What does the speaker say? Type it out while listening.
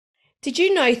Did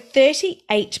you know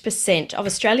 38% of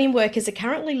Australian workers are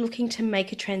currently looking to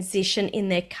make a transition in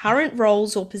their current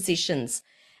roles or positions?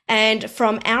 And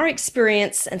from our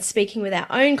experience and speaking with our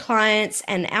own clients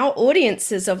and our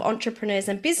audiences of entrepreneurs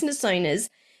and business owners,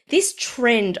 this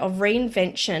trend of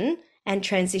reinvention and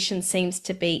transition seems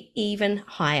to be even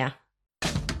higher.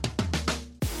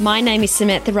 My name is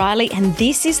Samantha Riley, and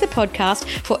this is the podcast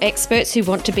for experts who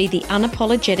want to be the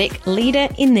unapologetic leader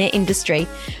in their industry.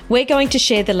 We're going to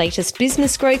share the latest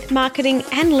business growth, marketing,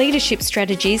 and leadership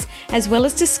strategies, as well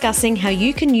as discussing how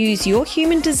you can use your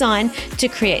human design to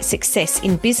create success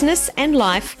in business and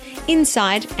life,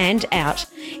 inside and out.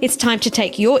 It's time to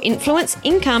take your influence,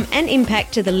 income, and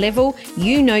impact to the level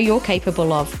you know you're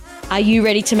capable of. Are you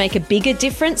ready to make a bigger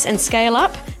difference and scale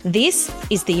up? This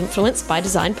is the Influence by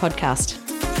Design podcast.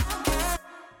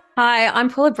 Hi, I'm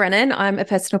Paula Brennan. I'm a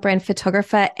personal brand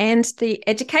photographer and the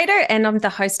educator, and I'm the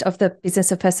host of the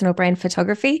Business of Personal Brand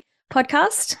Photography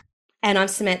podcast. And I'm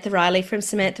Samantha Riley from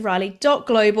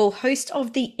samanthariley.global, host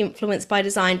of the Influence by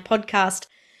Design podcast.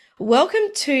 Welcome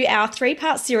to our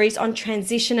 3-part series on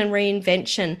transition and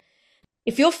reinvention.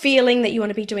 If you're feeling that you want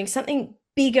to be doing something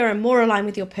bigger and more aligned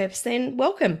with your purpose, then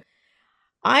welcome.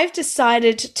 I've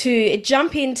decided to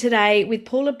jump in today with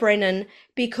Paula Brennan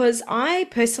because I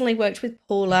personally worked with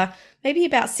Paula maybe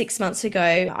about 6 months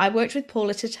ago. I worked with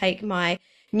Paula to take my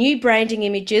new branding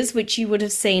images, which you would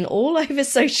have seen all over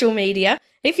social media.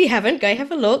 If you haven't, go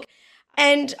have a look.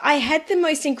 And I had the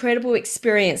most incredible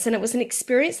experience, and it was an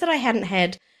experience that I hadn't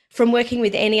had from working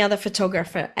with any other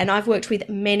photographer, and I've worked with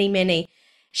many.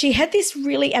 She had this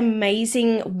really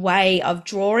amazing way of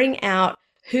drawing out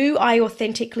who I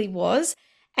authentically was,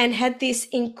 and had this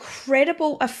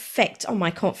incredible effect on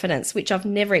my confidence, which I've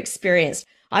never experienced.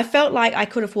 I felt like I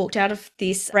could have walked out of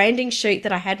this branding shoot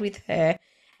that I had with her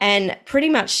and pretty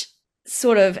much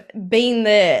sort of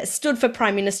stood for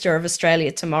Prime Minister of Australia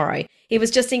tomorrow. It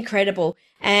was just incredible.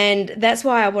 And that's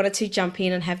why I wanted to jump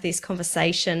in and have this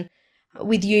conversation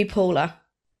with you, Paula.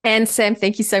 And Sam,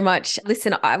 thank you so much.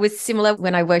 Listen, I was similar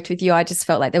when I worked with you. I just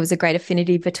felt like there was a great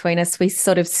affinity between us. We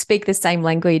sort of speak the same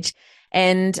language.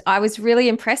 And I was really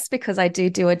impressed because I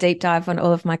do a deep dive on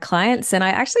all of my clients. And I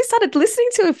actually started listening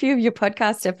to a few of your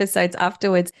podcast episodes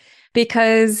afterwards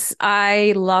because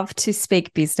I love to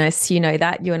speak business. You know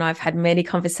that. You and I have had many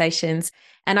conversations.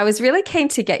 And I was really keen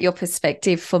to get your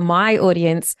perspective for my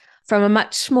audience from a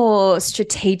much more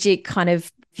strategic kind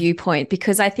of viewpoint,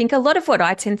 because I think a lot of what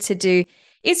I tend to do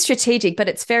is strategic, but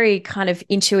it's very kind of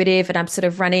intuitive, and I'm sort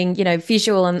of running,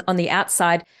 visual on the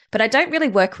outside, but I don't really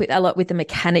work with a lot with the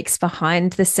mechanics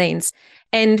behind the scenes.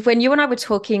 And when you and I were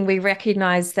talking, we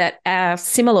recognized that our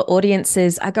similar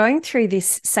audiences are going through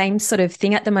this same sort of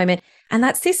thing at the moment. And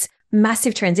that's this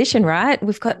massive transition, right?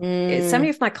 We've got some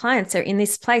of my clients are in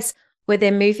this place where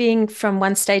they're moving from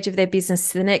one stage of their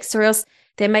business to the next, or else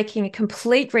they're making a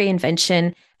complete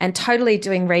reinvention and totally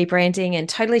doing rebranding and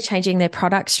totally changing their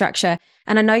product structure.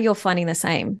 And I know you're finding the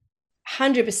same.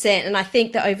 100%. And I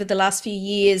think that over the last few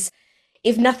years,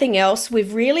 if nothing else,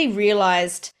 we've really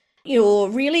realized,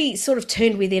 really sort of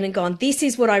turned within and gone, this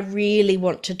is what I really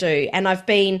want to do. And I've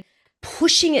been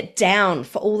pushing it down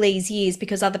for all these years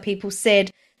because other people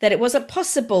said that it wasn't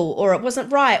possible or it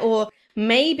wasn't right. Or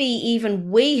maybe even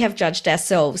we have judged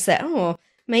ourselves that,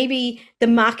 maybe the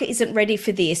market isn't ready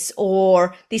for this,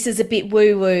 or this is a bit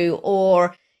woo-woo,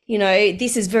 or,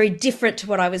 this is very different to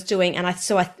what I was doing. And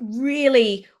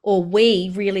we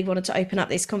really wanted to open up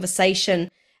this conversation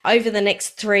over the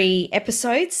next 3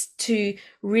 episodes to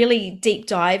really deep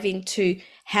dive into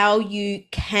how you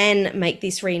can make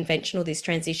this reinvention or this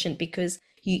transition, because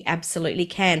you absolutely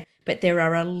can. But there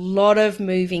are a lot of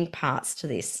moving parts to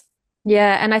this.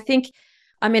 Yeah. And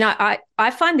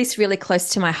I find this really close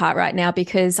to my heart right now,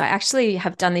 because I actually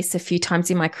have done this a few times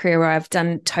in my career where I've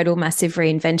done total massive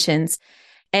reinventions.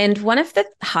 And one of the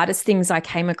hardest things I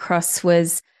came across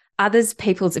was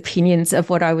people's opinions of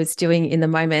what I was doing in the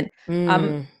moment.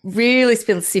 Really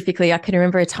specifically, I can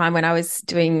remember a time when I was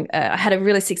I had a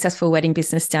really successful wedding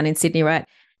business down in Sydney, right?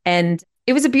 And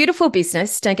it was a beautiful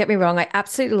business. Don't get me wrong. I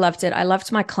absolutely loved it. I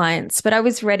loved my clients, but I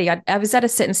was ready. I was at a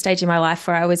certain stage in my life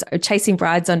where I was chasing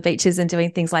brides on beaches and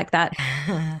doing things like that.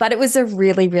 But it was a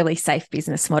really, really safe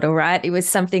business model, right? It was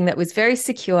something that was very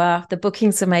secure. The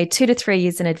bookings were made 2 to 3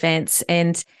 years in advance.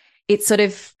 And it sort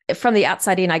of, from the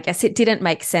outside in, I guess it didn't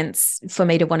make sense for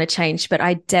me to want to change, but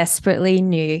I desperately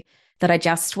knew that I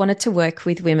just wanted to work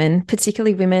with women,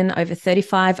 particularly women over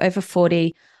 35, over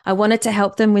 40. I wanted to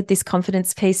help them with this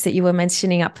confidence piece that you were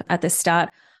mentioning up at the start.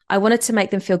 I wanted to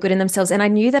make them feel good in themselves. And I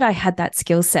knew that I had that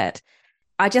skill set.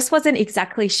 I just wasn't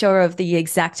exactly sure of the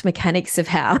exact mechanics of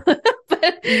how.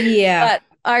 But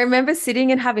I remember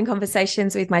sitting and having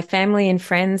conversations with my family and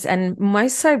friends, and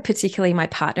most so particularly my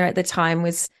partner at the time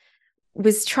was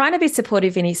trying to be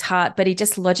supportive in his heart, but he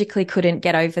just logically couldn't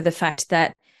get over the fact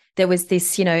that there was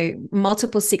this,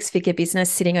 multiple six-figure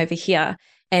business sitting over here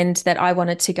and that I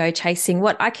wanted to go chasing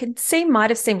what I could see might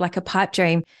have seemed like a pipe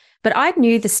dream. But I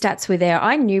knew the stats were there.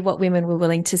 I knew what women were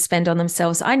willing to spend on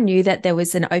themselves. I knew that there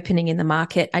was an opening in the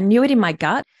market. I knew it in my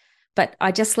gut, but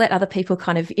I just let other people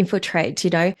kind of infiltrate.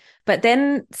 But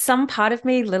then some part of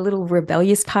me, the little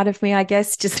rebellious part of me, I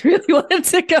guess, just really wanted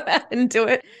to go out and do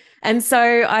it. And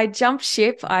so I jumped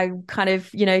ship. I kind of,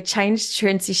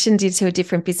 transitioned into a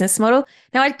different business model.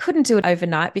 Now, I couldn't do it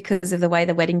overnight because of the way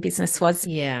the wedding business was.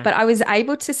 Yeah. But I was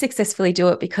able to successfully do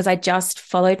it because I just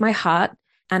followed my heart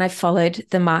and I followed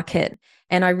the market.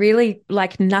 And I really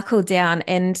knuckled down,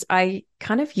 and I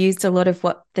kind of used a lot of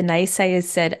what the naysayers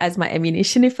said as my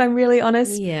ammunition, if I'm really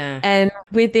honest. Yeah. And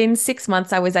within 6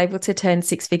 months, I was able to turn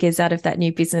six figures out of that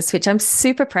new business, which I'm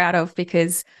super proud of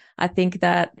because I think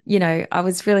that, I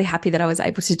was really happy that I was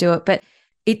able to do it. But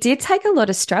it did take a lot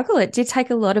of struggle. It did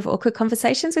take a lot of awkward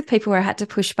conversations with people where I had to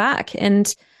push back.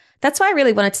 And that's why I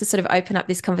really wanted to sort of open up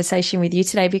this conversation with you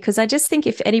today, because I just think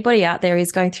if anybody out there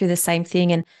is going through the same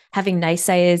thing and having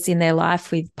naysayers in their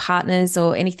life with partners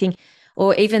or anything,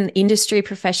 or even industry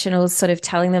professionals sort of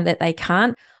telling them that they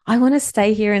can't, I want to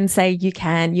stay here and say you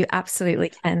can, you absolutely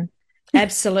can.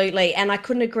 Absolutely. And I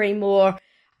couldn't agree more.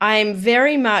 I'm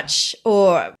very much,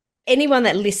 or anyone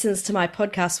that listens to my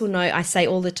podcast will know I say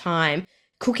all the time,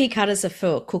 cookie cutters are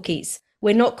for cookies.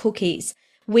 We're not cookies.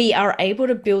 We are able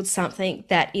to build something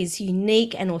that is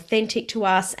unique and authentic to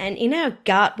us. And in our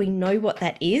gut, we know what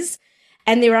that is.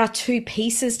 And there are two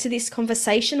pieces to this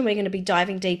conversation. We're going to be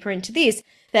diving deeper into this,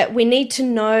 that we need to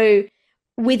know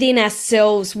within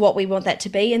ourselves what we want that to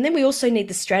be. And then we also need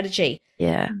the strategy.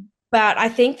 Yeah. But I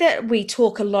think that we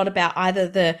talk a lot about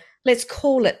either let's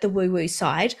call it the woo-woo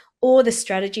side or the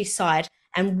strategy side.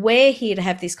 And we're here to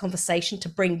have this conversation to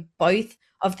bring both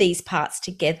of these parts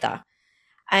together.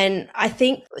 And I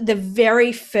think the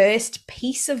very first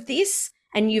piece of this,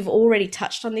 and you've already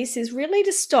touched on this, is really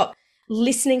to stop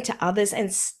listening to others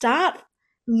and start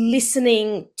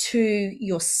listening to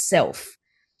yourself.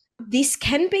 This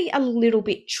can be a little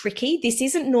bit tricky. This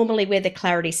isn't normally where the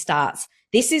clarity starts.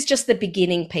 This is just the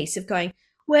beginning piece of going,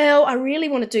 well, I really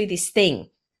want to do this thing.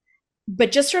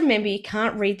 But just remember, you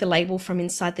can't read the label from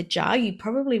inside the jar. You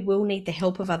probably will need the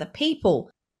help of other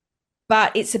people.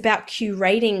 But it's about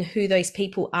curating who those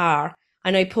people are.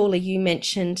 I know, Paula, you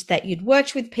mentioned that you'd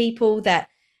worked with people that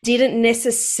didn't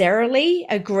necessarily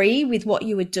agree with what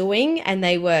you were doing, and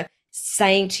they were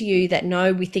saying to you that,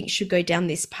 no, we think you should go down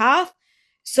this path.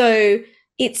 So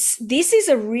this is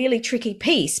a really tricky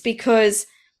piece, because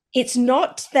it's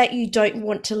not that you don't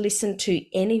want to listen to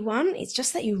anyone. It's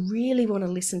just that you really want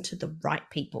to listen to the right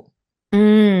people.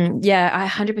 Yeah, I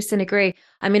 100% agree.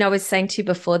 I mean, I was saying to you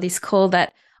before this call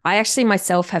that I actually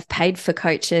myself have paid for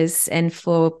coaches, and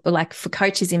for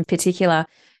coaches in particular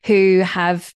who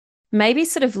have maybe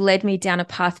sort of led me down a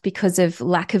path because of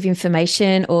lack of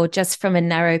information or just from a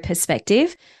narrow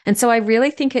perspective. And so I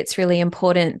really think it's really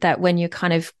important that when you're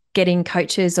kind of getting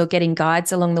coaches or getting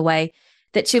guides along the way,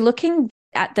 that you're looking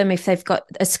at them if they've got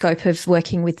a scope of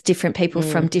working with different people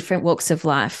from different walks of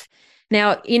life.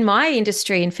 Now, in my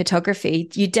industry in photography,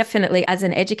 you definitely, as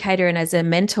an educator and as a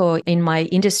mentor in my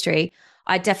industry,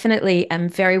 I definitely am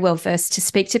very well versed to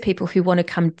speak to people who want to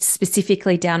come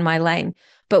specifically down my lane.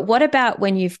 But what about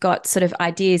when you've got sort of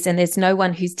ideas and there's no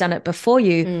one who's done it before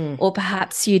you, or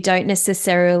perhaps you don't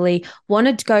necessarily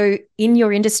want to go in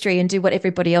your industry and do what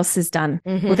everybody else has done?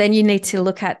 Well, then you need to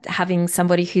look at having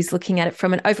somebody who's looking at it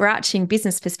from an overarching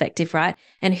business perspective, right?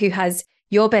 And who has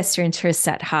your best interests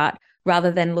at heart,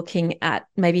 rather than looking at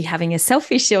maybe having a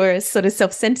selfish or a sort of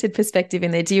self-centered perspective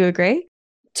in there. Do you agree?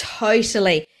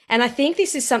 Totally. And I think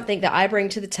this is something that I bring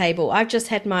to the table. I've just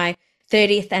had my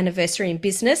 30th anniversary in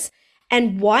business.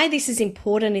 And why this is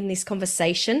important in this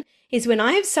conversation is when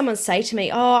I have someone say to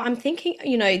me, oh, I'm thinking,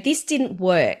 this didn't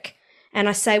work. And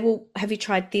I say, well, have you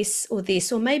tried this? Or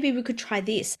maybe we could try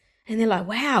this. And they're like,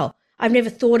 wow, I've never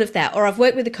thought of that. Or I've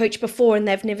worked with a coach before and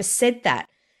they've never said that.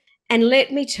 And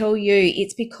let me tell you,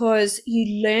 it's because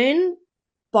you learn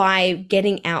by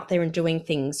getting out there and doing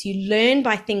things. You learn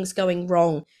by things going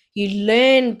wrong. You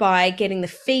learn by getting the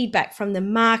feedback from the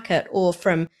market or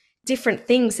from different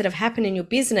things that have happened in your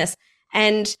business.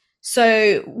 And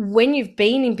so when you've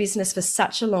been in business for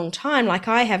such a long time, like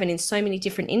I have, and in so many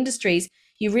different industries,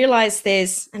 you realize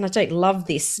and I don't love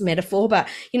this metaphor, but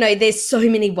there's so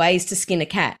many ways to skin a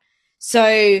cat.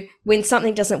 So when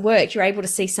something doesn't work, you're able to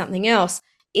see something else.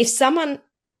 If someone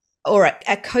or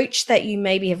a coach that you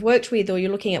maybe have worked with or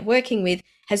you're looking at working with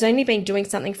has only been doing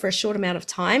something for a short amount of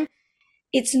time,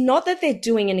 it's not that they're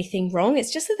doing anything wrong.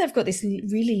 It's just that they've got this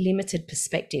really limited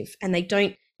perspective and they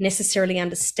don't necessarily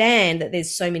understand that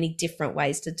there's so many different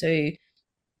ways to do,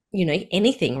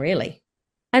 anything really.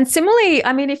 And similarly,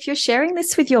 I mean, if you're sharing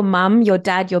this with your mum, your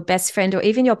dad, your best friend, or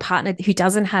even your partner who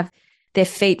doesn't have their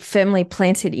feet firmly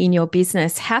planted in your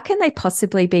business, how can they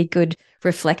possibly be good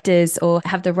reflectors or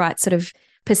have the right sort of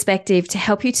perspective to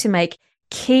help you to make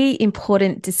key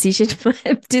important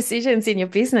decisions in your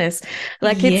business?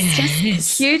 Like, it's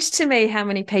just huge to me how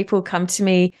many people come to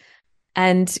me.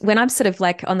 And when I'm sort of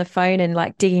like on the phone and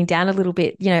like digging down a little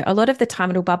bit, a lot of the time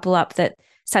it'll bubble up that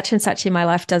such and such in my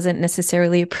life doesn't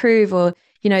necessarily approve, or,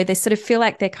 they sort of feel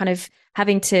like they're kind of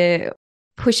having to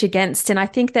push against. And I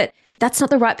think that that's not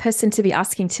the right person to be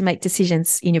asking to make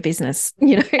decisions in your business,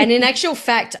 And in actual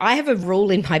fact, I have a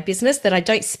rule in my business that I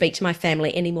don't speak to my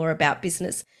family anymore about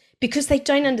business because they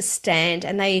don't understand,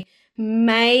 and they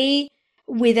may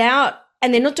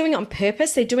and they're not doing it on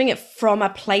purpose. They're doing it from a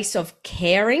place of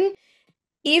caring.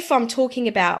 If I'm talking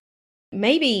about,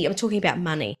 maybe I'm talking about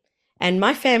money, and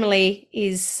my family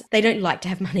they don't like to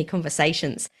have money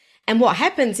conversations. And what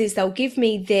happens is they'll give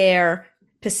me their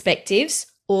perspectives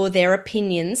or their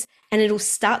opinions, and it'll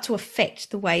start to affect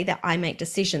the way that I make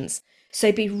decisions.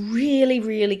 So be really,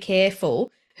 really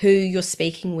careful who you're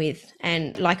speaking with.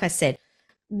 And like I said,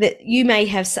 that you may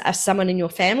have someone in your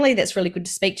family that's really good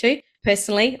to speak to.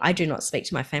 Personally, I do not speak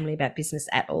to my family about business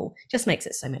at all. Just makes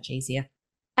it so much easier.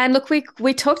 And look,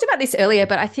 we talked about this earlier,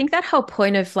 but I think that whole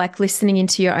point of like listening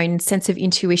into your own sense of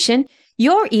intuition,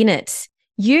 you're in it,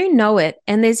 you know it.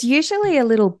 And there's usually a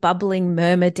little bubbling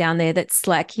murmur down there that's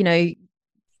like,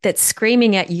 that's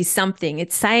screaming at you something.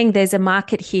 It's saying there's a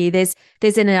market here. There's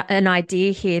an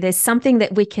idea here. There's something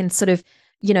that we can sort of,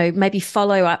 maybe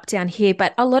follow up down here.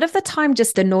 But a lot of the time,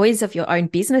 just the noise of your own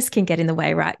business can get in the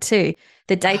way, right? Too.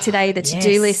 The day-to-day, the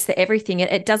to-do list, the everything.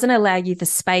 It doesn't allow you the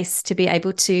space to be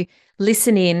able to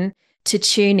listen in, to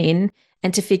tune in,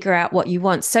 and to figure out what you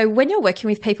want. So when you're working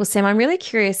with people, Sam, I'm really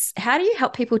curious, how do you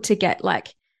help people to get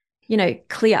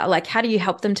clear? Like, how do you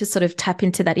help them to sort of tap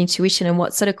into that intuition, and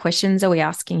what sort of questions are we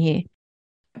asking here?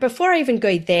 Before I even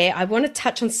go there, I want to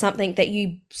touch on something that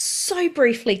you so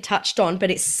briefly touched on,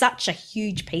 but it's such a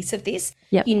huge piece of this.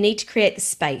 Yep. You need to create the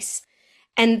space.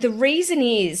 And the reason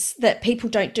is that people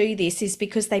don't do this is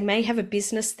because they may have a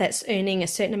business that's earning a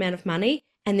certain amount of money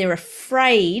and they're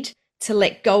afraid to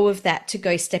let go of that to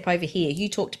go step over here. You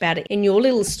talked about it in your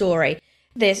little story.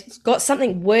 They've got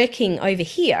something working over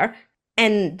here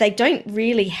and they don't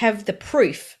really have the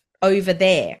proof over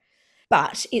there.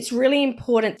 But it's really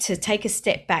important to take a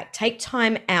step back, take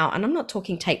time out. And I'm not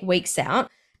talking take weeks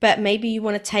out, but maybe you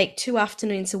want to take 2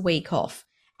 afternoons a week off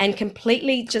and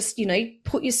completely just,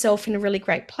 put yourself in a really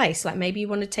great place. Like maybe you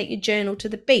want to take your journal to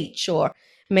the beach, or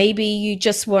maybe you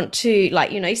just want to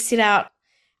sit out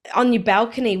on your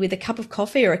balcony with a cup of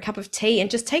coffee or a cup of tea and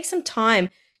just take some time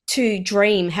to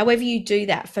dream, however you do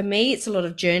that. For me, it's a lot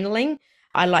of journaling.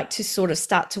 I like to sort of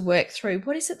start to work through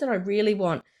what is it that I really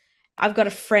want. I've got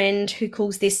a friend who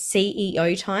calls this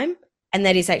CEO time, and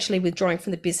that is actually withdrawing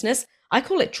from the business. I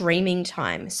call it dreaming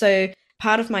time. So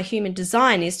part of my human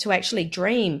design is to actually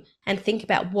dream and think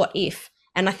about what if.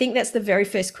 And I think that's the very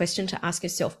first question to ask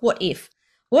yourself. What if?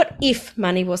 What if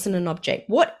money wasn't an object?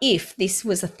 What if this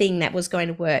was a thing that was going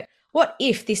to work? What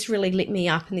if this really lit me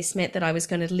up and this meant that I was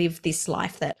going to live this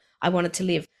life that I wanted to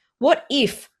live? What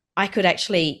if I could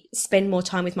actually spend more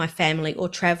time with my family or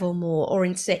travel more or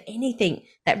insert anything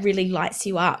that really lights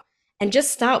you up? And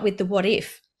just start with the what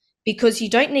if, because you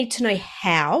don't need to know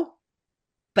how,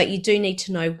 but you do need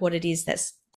to know what it is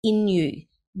that's in you.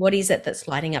 What is it that's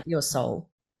lighting up your soul?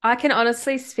 I can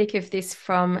honestly speak of this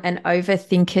from an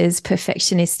overthinker's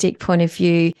perfectionistic point of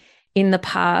view. In the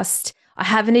past, I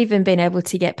haven't even been able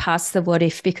to get past the what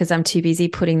if because I'm too busy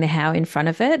putting the how in front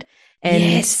of it. And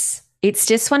yes. It's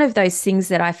just one of those things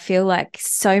that I feel like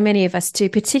so many of us do,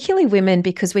 particularly women,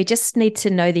 because we just need to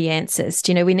know the answers.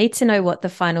 We need to know what the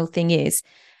final thing is.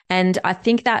 And I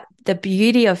think that the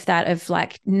beauty of that,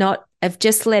 of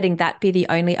just letting that be the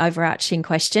only overarching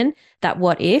question, that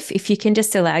what if you can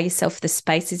just allow yourself the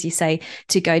space, as you say,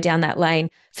 to go down that lane.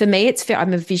 For me,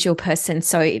 I'm a visual person.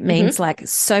 So it means like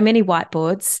so many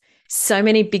whiteboards, so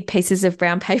many big pieces of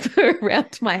brown paper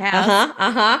around my house.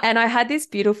 And I had this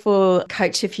beautiful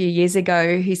coach a few years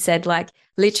ago who said,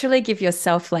 literally give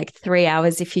yourself 3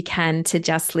 hours if you can to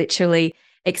just literally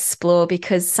explore,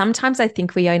 because sometimes I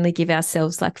think we only give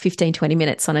ourselves 15, 20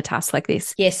 minutes on a task like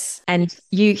this. Yes. And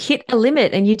you hit a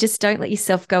limit and you just don't let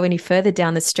yourself go any further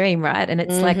down the stream, right? And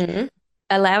it's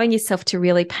allowing yourself to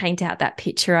really paint out that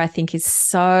picture, I think, is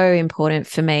so important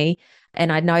for me.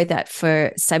 And I know that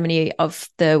for so many of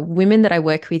the women that I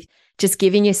work with, just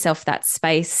giving yourself that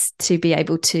space to be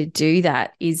able to do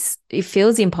that it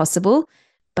feels impossible,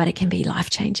 but it can be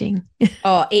life-changing.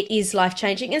 Oh, it is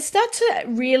life-changing, and start to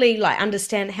really like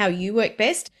understand how you work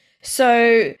best.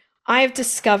 So I've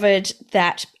discovered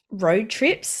that road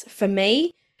trips for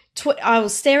me, I will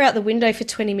stare out the window for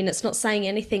 20 minutes, not saying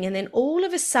anything. And then all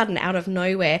of a sudden, out of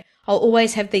nowhere, I'll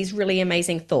always have these really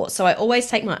amazing thoughts. So I always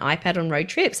take my iPad on road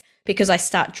trips because I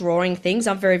start drawing things.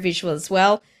 I'm very visual as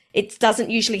well. It doesn't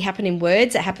usually happen in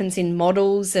words. It happens in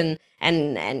models and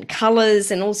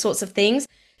colors and all sorts of things.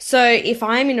 So if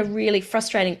I'm in a really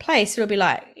frustrating place, it'll be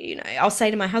like, I'll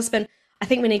say to my husband, I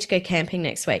think we need to go camping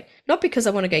next week. Not because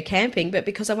I want to go camping, but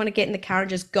because I want to get in the car and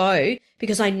just go,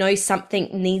 because I know something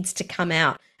needs to come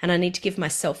out and I need to give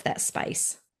myself that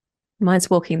space. Mine's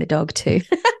walking the dog too.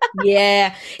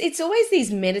 Yeah. It's always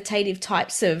these meditative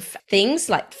types of things.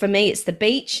 Like for me, it's the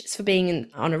beach. It's for being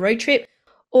on a road trip.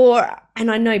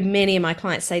 And I know many of my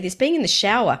clients say this, being in the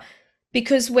shower,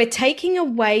 because we're taking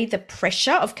away the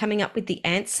pressure of coming up with the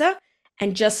answer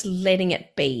and just letting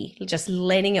it be, just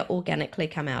letting it organically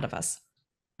come out of us.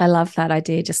 I love that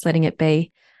idea, just letting it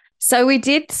be. So we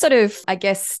did sort of, I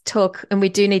guess, talk, and we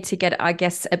do need to get, I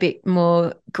guess, a bit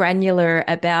more granular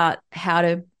about how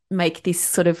to make this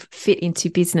sort of fit into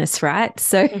business, right?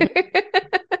 So,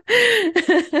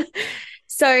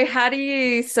 so how do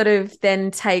you sort of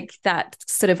then take that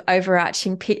sort of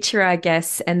overarching picture, I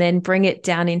guess, and then bring it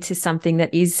down into something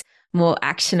that is more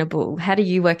actionable? How do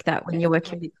you work that when you're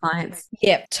working with clients?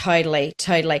 Yep, totally.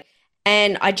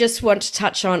 And I just want to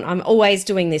touch on, I'm always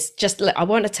doing this, I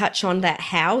want to touch on that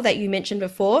how that you mentioned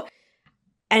before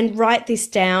and write this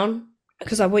down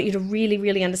because I want you to really,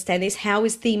 really understand this. How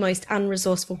is the most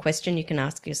unresourceful question you can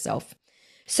ask yourself?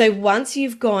 So once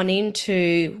you've gone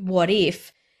into what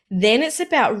if, then it's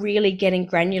about really getting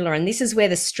granular. And this is where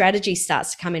the strategy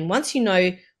starts to come in. Once you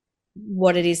know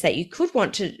what it is that you could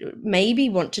maybe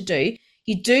want to do,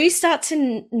 you do start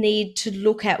to need to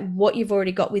look at what you've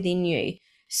already got within you.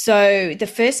 So the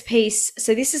first piece,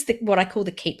 so this is what I call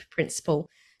the keep principle.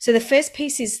 So the first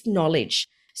piece is knowledge.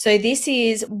 So this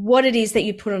is what it is that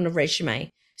you put on a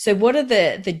resume. So what are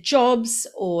the jobs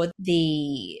or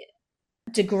the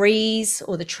degrees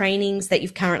or the trainings that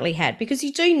you've currently had? Because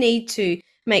you do need to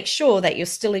make sure that you're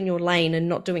still in your lane and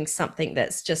not doing something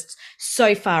that's just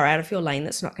so far out of your lane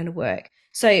that's not going to work.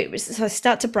 So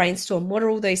start to brainstorm. What are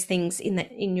all those things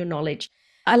in your knowledge?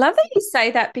 I love that you say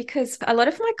that because a lot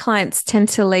of my clients tend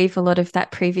to leave a lot of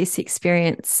that previous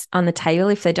experience on the table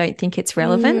if they don't think it's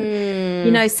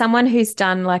relevant. Someone who's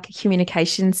done like a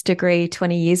communications degree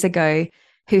 20 years ago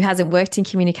who hasn't worked in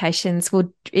communications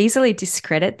will easily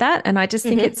discredit that. And I just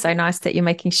think it's so nice that you're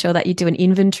making sure that you do an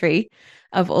inventory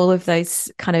of all of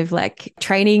those kind of like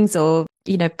trainings or,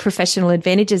 professional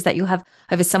advantages that you'll have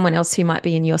over someone else who might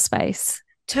be in your space.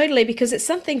 Totally, because it's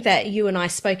something that you and I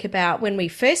spoke about when we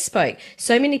first spoke.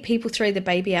 So many people throw the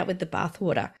baby out with the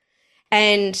bathwater.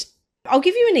 And I'll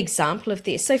give you an example of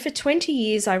this. So for 20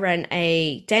 years, I ran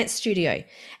a dance studio,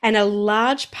 and a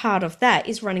large part of that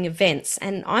is running events.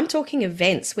 And I'm talking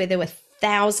events where there were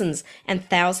thousands and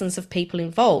thousands of people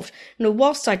involved. Now,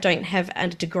 whilst I don't have a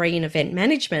degree in event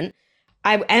management,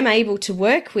 I am able to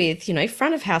work with,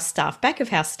 front of house staff, back of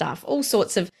house staff, all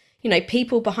sorts of,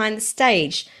 people behind the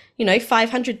stage,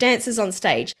 500 dancers on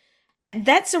stage.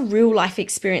 That's a real life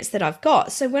experience that I've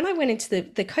got. So when I went into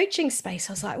the coaching space,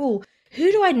 I was like, well,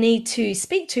 who do I need to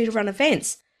speak to run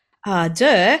events?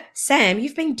 Sam,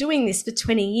 you've been doing this for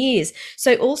 20 years.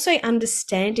 So also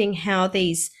understanding how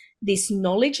this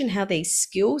knowledge and how these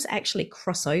skills actually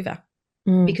cross over,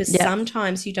 because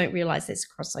sometimes you don't realize there's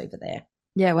a crossover there.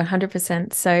 Yeah,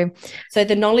 100%. So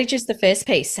the knowledge is the first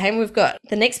piece. And we've got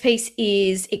the next piece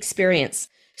is experience.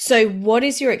 So what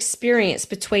is your experience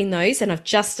between those? And I've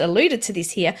just alluded to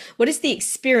this here. What is the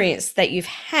experience that you've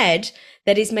had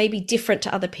that is maybe different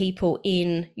to other people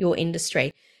in your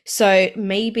industry? So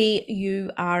maybe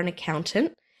you are an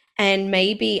accountant and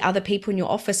maybe other people in your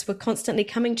office were constantly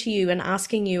coming to you and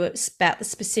asking you about the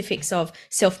specifics of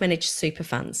self-managed super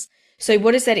funds. So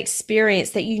what is that experience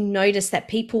that you notice that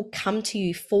people come to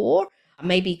you for?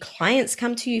 Maybe clients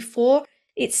come to you for?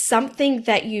 It's something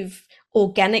that you've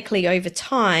organically over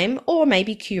time, or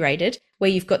maybe curated, where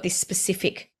you've got this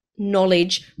specific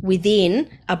knowledge within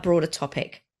a broader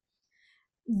topic.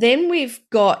 Then we've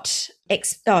got,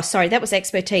 that was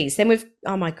expertise. Then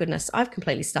oh my goodness, I've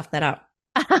completely stuffed that up.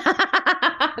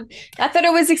 I thought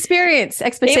it was expertise.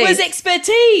 It was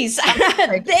expertise.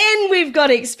 Then we've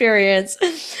got experience.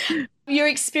 Your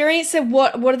experience of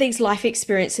what are these life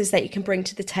experiences that you can bring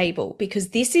to the table? Because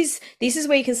this is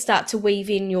where you can start to weave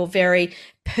in your very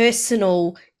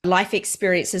personal life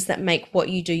experiences that make what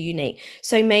you do unique.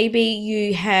 So maybe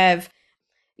you have,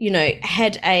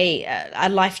 had a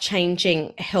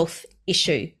life-changing health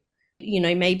issue.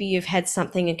 Maybe you've had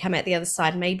something and come out the other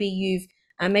side. Maybe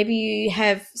you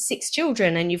have 6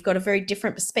 children and you've got a very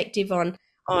different perspective on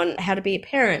how to be a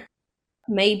parent.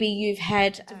 Maybe you've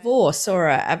had divorce or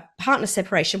a partner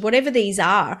separation, whatever these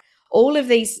are. All of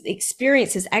these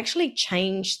experiences actually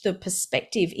change the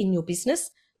perspective in your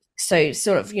business. So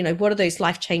sort of, what are those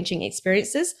life-changing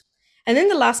experiences? And then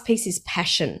the last piece is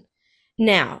passion.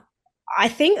 Now, I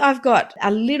think I've got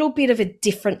a little bit of a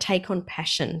different take on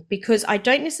passion, because I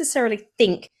don't necessarily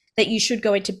think that you should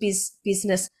go into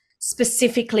business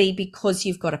specifically because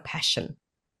you've got a passion.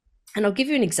 And I'll give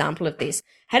you an example of this.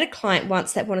 I had a client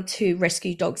once that wanted to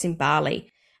rescue dogs in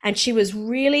Bali, and she was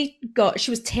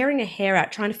tearing her hair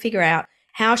out trying to figure out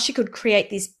how she could create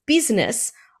this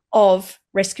business of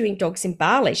rescuing dogs in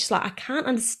Bali. She's like, I can't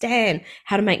understand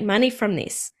how to make money from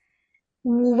this.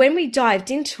 When we dived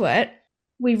into it,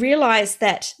 we realized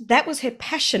that that was her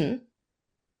passion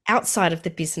outside of the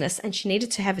business, and she needed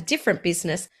to have a different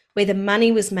business where the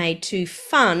money was made to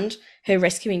fund her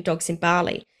rescuing dogs in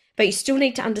Bali. But you still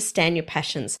need to understand your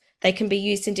passions. They can be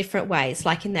used in different ways,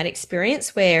 like in that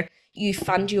experience where you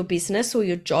fund your business or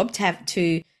your job to have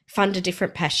to fund a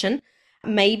different passion.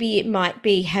 Maybe it might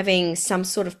be having some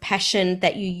sort of passion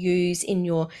that you use in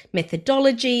your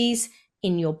methodologies,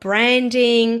 in your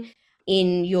branding,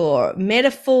 in your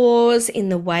metaphors, in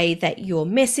the way that your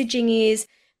messaging is.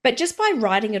 But just by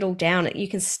writing it all down, you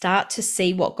can start to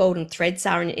see what golden threads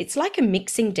are. And it's like a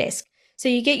mixing desk. So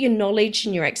you get your knowledge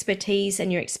and your expertise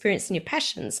and your experience and your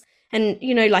passions. And,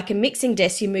 like a mixing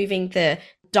desk, you're moving the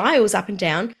dials up and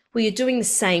down. Well, you're doing the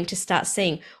same to start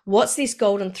seeing what's this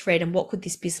golden thread and what could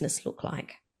this business look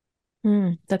like?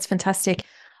 That's fantastic.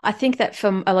 I think that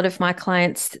from a lot of my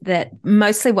clients, that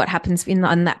mostly what happens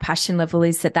on that passion level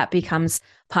is that becomes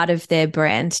part of their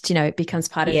brand. It becomes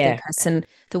part of their person,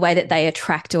 the way that they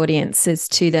attract audiences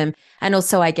to them. And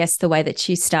also, I guess, the way that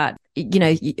you start,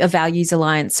 a values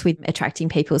alliance with attracting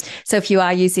people. So if you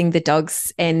are using the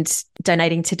dogs and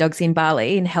donating to dogs in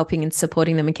Bali and helping and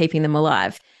supporting them and keeping them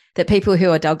alive, that people who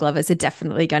are dog lovers are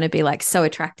definitely going to be like so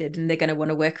attracted, and they're going to want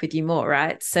to work with you more,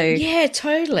 right? So yeah,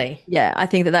 totally. Yeah, I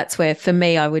think that's where for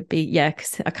me I would be,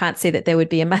 because I can't see that there would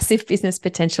be a massive business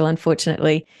potential,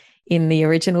 unfortunately, in the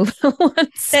original one.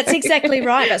 That's exactly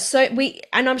right. But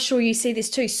and I'm sure you see this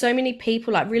too, so many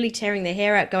people like really tearing their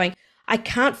hair out going, I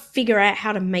can't figure out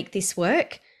how to make this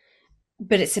work.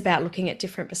 But it's about looking at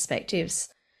different perspectives.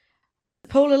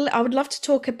 Paula, I would love to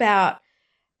talk about,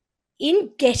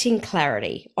 in getting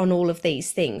clarity on all of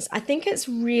these things, I think it's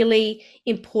really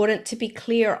important to be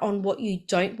clear on what you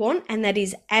don't want, and that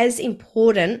is as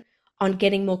important on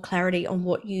getting more clarity on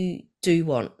what you do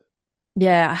want.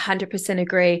 Yeah, 100%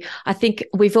 agree. I think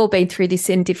we've all been through this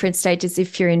in different stages.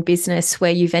 If you're in business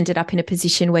where you've ended up in a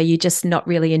position where you're just not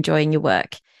really enjoying your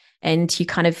work, and you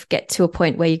kind of get to a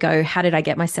point where you go, how did I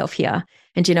get myself here?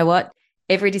 And you know what?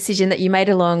 Every decision that you made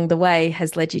along the way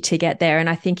has led you to get there. And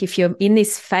I think if you're in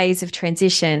this phase of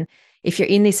transition, if you're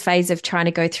in this phase of trying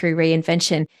to go through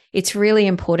reinvention, it's really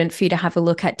important for you to have a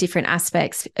look at different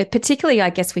aspects. Particularly, I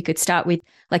guess we could start with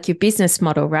like your business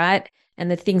model, right? And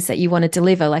the things that you want to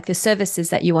deliver, like the services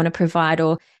that you want to provide,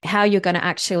 or how you're going to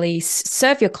actually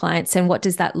serve your clients, and what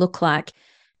does that look like?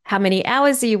 How many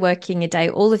hours are you working a day?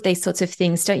 All of these sorts of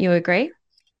things. Don't you agree?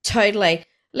 Totally.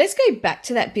 Let's go back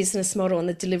to that business model and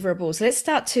the deliverables. Let's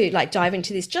start to dive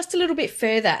into this just a little bit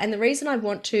further. And the reason I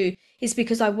want to is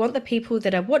because I want the people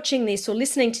that are watching this or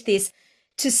listening to this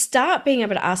to start being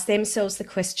able to ask themselves the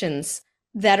questions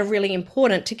that are really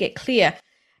important to get clear.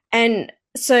 And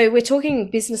so we're talking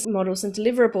business models and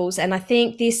deliverables. And I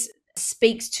think this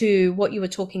speaks to what you were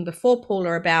talking before,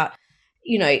 Paula, about,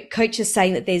 coaches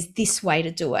saying that there's this way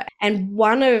to do it. And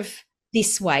one of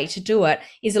this way to do it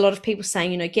is a lot of people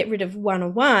saying, get rid of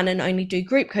one-on-one and only do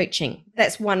group coaching.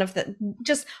 That's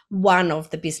just one of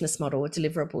the business model or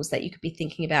deliverables that you could be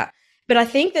thinking about. But I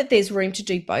think that there's room to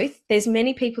do both. There's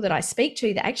many people that I speak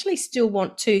to that actually still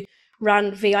want to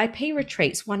run VIP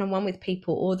retreats one-on-one with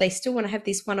people, or they still want to have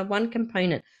this one-on-one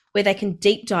component where they can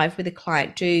deep dive with a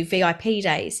client, do VIP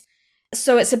days.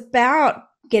 So it's about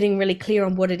getting really clear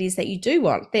on what it is that you do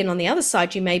want. Then on the other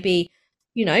side, you may be,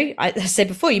 I said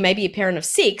before, you may be a parent of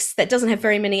 6 that doesn't have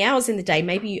very many hours in the day.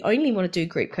 Maybe you only want to do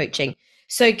group coaching.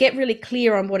 So get really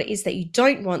clear on what it is that you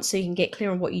don't want, so you can get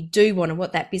clear on what you do want and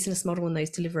what that business model and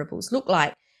those deliverables look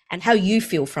like and how you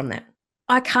feel from that.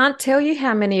 I can't tell you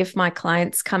how many of my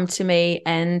clients come to me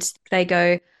and they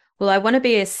go, well, I want to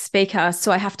be a speaker,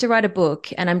 so I have to write a book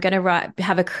and I'm going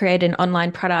to create an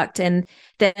online product, and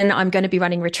then I'm going to be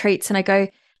running retreats. And I go,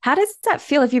 how does that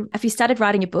feel? Have you started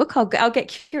writing a book? I'll get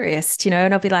curious,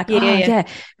 and I'll be like, Yeah, oh yeah. yeah,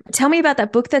 tell me about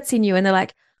that book that's in you. And they're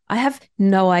like, I have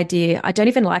no idea. I don't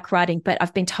even like writing, but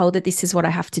I've been told that this is what I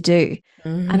have to do.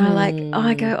 And I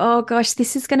Mm-hmm. go, oh gosh,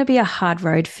 this is going to be a hard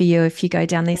road for you if you go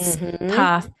down this Mm-hmm.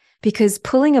 path, because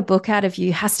pulling a book out of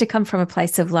you has to come from a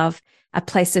place of love, a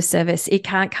place of service. It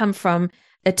can't come from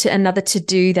another to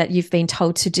do that you've been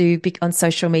told to do on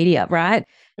social media, right?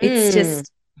 It's Mm.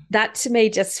 just that to me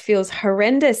just feels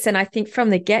horrendous. And I think from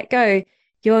the get go,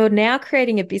 you're now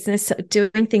creating a business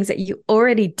doing things that you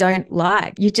already don't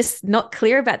like. You're just not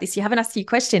clear about this. You haven't asked your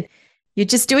question. You're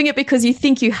just doing it because you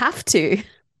think you have to.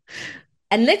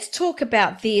 And let's talk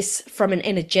about this from an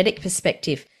energetic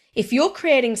perspective. If you're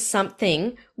creating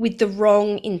something with the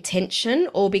wrong intention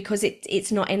or because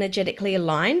it's not energetically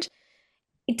aligned,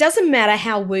 it doesn't matter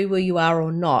how woo-woo you are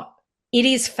or not. It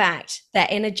is fact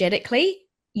that energetically,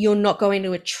 you're not going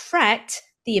to attract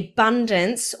the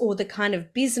abundance or the kind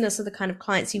of business or the kind of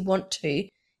clients you want to,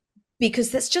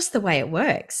 because that's just the way it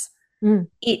works. Mm.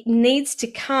 It needs to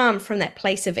come from that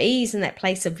place of ease and that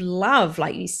place of love,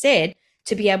 like you said,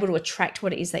 to be able to attract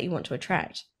what it is that you want to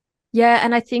attract. Yeah,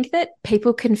 and I think that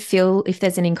people can feel if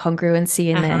there's an incongruency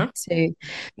in there Uh-huh. too, Yeah.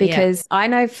 because I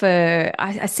know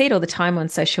I see it all the time on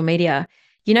social media.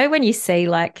 When you see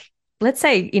like, let's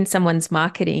say in someone's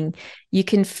marketing, you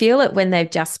can feel it when they're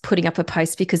just putting up a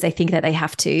post because they think that they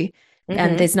have to, and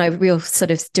Mm-hmm. there's no real sort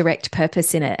of direct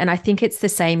purpose in it. And I think it's the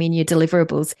same in your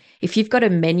deliverables. If you've got a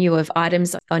menu of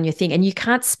items on your thing and you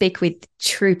can't speak with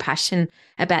true passion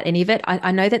about any of it,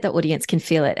 I know that the audience can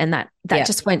feel it, and that Yeah.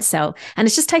 just won't sell. And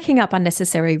it's just taking up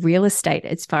unnecessary real estate,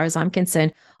 as far as I'm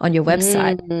concerned, on your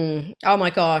website. Mm. Oh my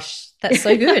gosh. That's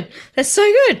so good. That's so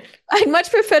good. I'd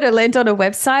much prefer to land on a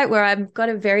website where I've got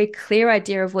a very clear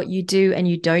idea of what you do and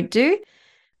you don't do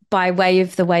by way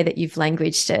of the way that you've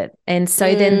languaged it. And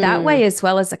so then that Mm. way, as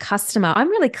well as a customer, I'm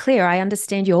really clear. I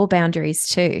understand your boundaries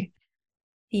too.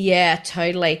 Yeah,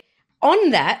 totally.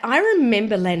 On that, I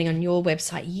remember landing on your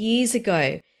website years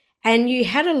ago and you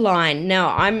had a line.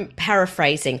 Now, I'm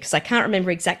paraphrasing because I can't remember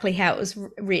exactly how it was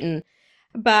written,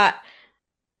 but,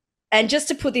 and just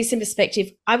to put this in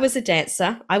perspective, I was a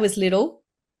dancer. I was little,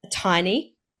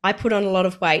 tiny. I put on a lot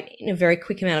of weight in a very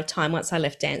quick amount of time once I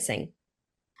left dancing.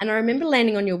 And I remember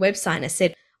landing on your website and I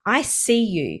said, I see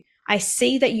you. I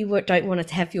see that you don't want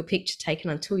to have your picture taken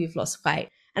until you've lost weight.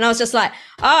 And I was just like,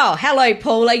 oh, hello,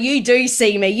 Paula. You do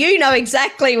see me. You know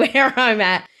exactly where I'm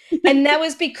at. And that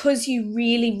was because you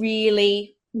really,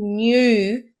 really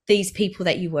knew these people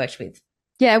that you worked with.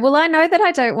 Yeah, well, I know that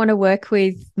I don't want to work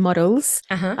with models.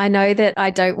 Uh-huh. I know that I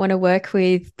don't want to work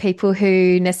with people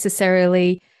who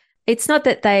necessarily, it's not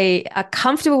that they are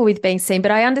comfortable with being seen,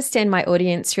 but I understand my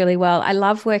audience really well. I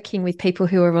love working with people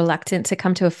who are reluctant to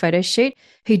come to a photo shoot,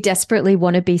 who desperately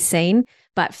want to be seen,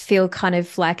 but feel kind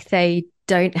of like they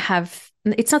don't have,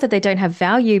 it's not that they don't have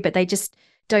value, but they just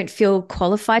don't feel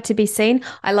qualified to be seen.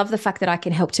 I love the fact that I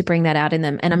can help to bring that out in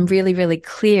them. And I'm really, really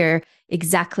clear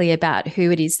exactly about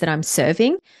who it is that I'm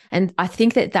serving. And I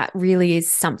think that that really is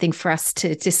something for us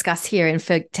to discuss here and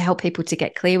to help people to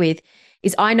get clear with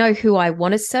is I know who I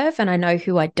want to serve and I know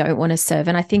who I don't want to serve.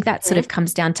 And I think that sort of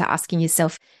comes down to asking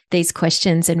yourself these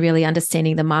questions and really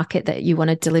understanding the market that you want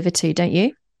to deliver to, don't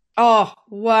you? Oh,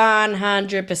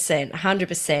 100%.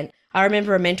 100%. I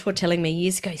remember a mentor telling me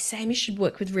years ago, Sam, you should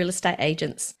work with real estate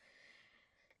agents.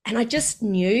 And I just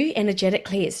knew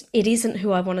energetically it isn't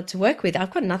who I wanted to work with.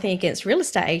 I've got nothing against real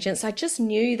estate agents. I just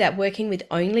knew that working with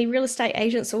only real estate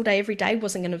agents all day, every day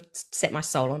wasn't going to set my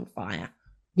soul on fire.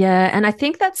 Yeah. And I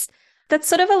think that's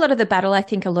sort of a lot of the battle I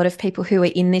think a lot of people who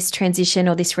are in this transition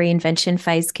or this reinvention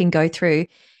phase can go through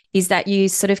is that you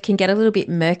sort of can get a little bit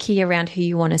murky around who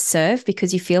you want to serve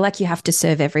because you feel like you have to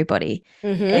serve everybody.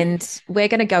 Mm-hmm. And we're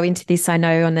going to go into this, I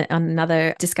know, on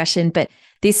another discussion, but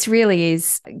this really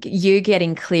is you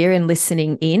getting clear and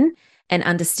listening in and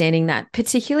understanding that,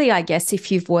 particularly, I guess,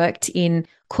 if you've worked in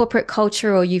corporate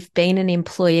culture or you've been an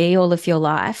employee all of your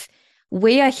life,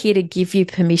 we are here to give you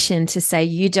permission to say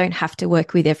you don't have to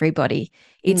work with everybody.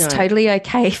 It's No. totally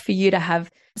okay for you to have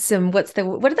some, what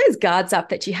are those guards up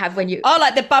that you have when you, Oh,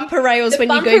 like the bumper rails when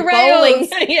you bumper go bowling. rails.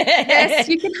 Yes,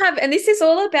 you can have, and this is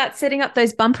all about setting up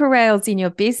those bumper rails in your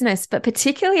business, but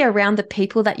particularly around the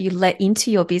people that you let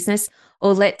into your business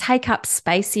or let take up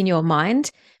space in your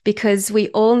mind. Because we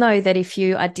all know that if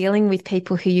you are dealing with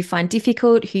people who you find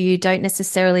difficult, who you don't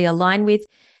necessarily align with,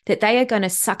 that they are going to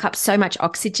suck up so much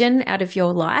oxygen out of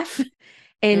your life.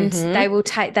 and they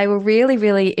will really,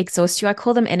 really exhaust you. I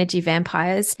call them energy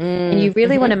vampires. And you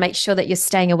really want to make sure that you're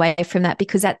staying away from that,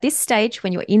 because at this stage,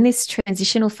 when you're in this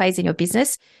transitional phase in your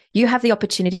business, you have the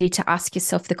opportunity to ask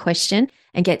yourself the question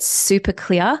and get super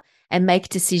clear and make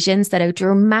decisions that are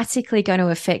dramatically going to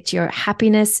affect your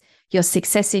happiness, your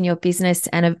success in your business,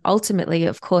 and ultimately,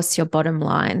 of course, your bottom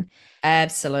line.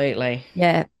 Absolutely.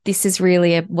 Yeah, this is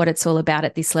really what it's all about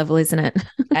at this level, isn't it?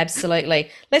 Absolutely.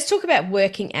 Let's talk about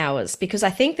working hours, because I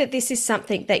think that this is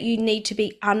something that you need to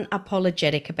be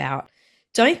unapologetic about.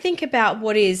 Don't think about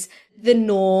what is the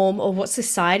norm or what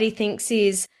society thinks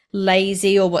is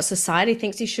lazy or what society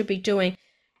thinks you should be doing.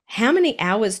 How many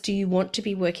hours do you want to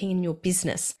be working in your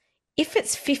business? If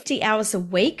it's 50 hours a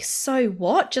week, so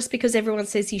what? Just because everyone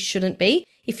says you shouldn't be.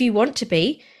 If you want to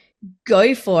be,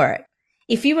 go for it.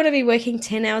 If you want to be working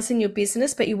 10 hours in your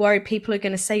business, but you worry people are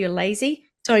going to say you're lazy,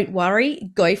 don't worry,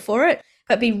 go for it.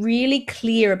 But be really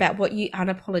clear about what you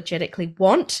unapologetically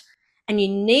want. And you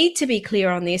need to be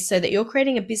clear on this so that you're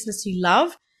creating a business you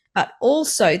love, but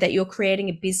also that you're creating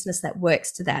a business that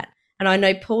works to that. And I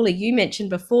know, Paula, you mentioned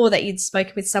before that you'd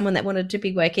spoken with someone that wanted to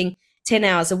be working 10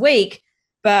 hours a week,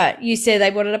 but you said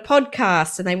they wanted a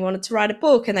podcast and they wanted to write a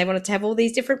book and they wanted to have all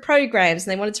these different programs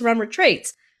and they wanted to run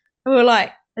retreats. And we were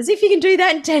like, as if you can do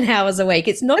that in 10 hours a week.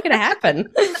 It's not going to happen.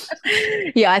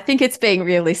 Yeah, I think it's being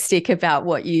realistic about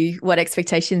what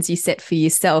expectations you set for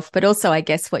yourself, but also, I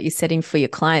guess, what you're setting for your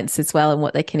clients as well and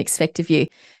what they can expect of you.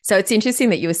 So it's interesting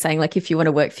that you were saying, like, if you want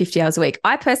to work 50 hours a week.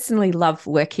 I personally love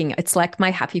working. It's like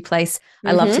my happy place.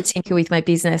 I love to tinker with my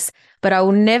business, but I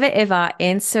will never, ever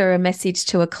answer a message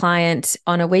to a client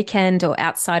on a weekend or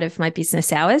outside of my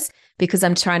business hours, because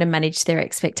I'm trying to manage their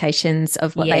expectations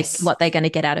of what they're going to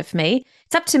get out of me.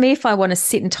 It's up to me if I want to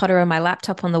sit and totter on my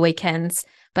laptop on the weekends,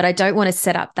 but I don't want to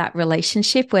set up that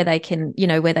relationship where they can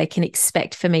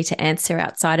expect for me to answer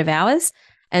outside of hours.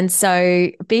 And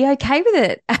so be okay with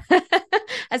it.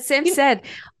 As Sam said,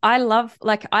 I love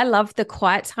the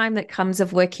quiet time that comes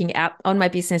of working out on my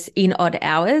business in odd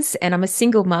hours. And I'm a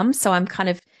single mum, so I'm kind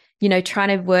of,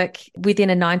 trying to work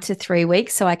within a 9 to 3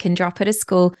 weeks so I can drop her to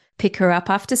school, pick her up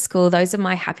after school. Those are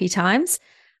my happy times.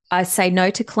 I say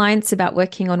no to clients about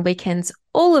working on weekends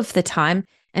all of the time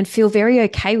and feel very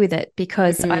okay with it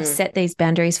because I've set these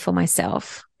boundaries for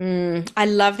myself. I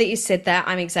love that you said that.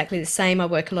 I'm exactly the same. I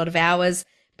work a lot of hours,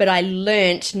 but I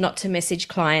learnt not to message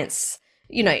clients.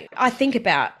 I think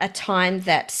about a time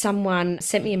that someone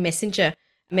sent me a messenger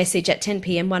message at 10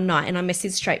 p.m. one night and I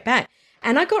messaged straight back.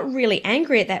 And I got really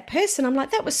angry at that person. I'm like,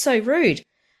 that was so rude,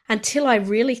 until I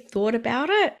really thought about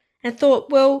it and thought,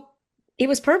 well, it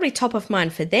was probably top of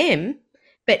mind for them,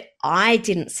 but I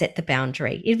didn't set the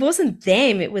boundary. It wasn't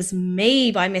them. It was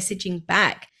me by messaging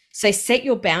back. So set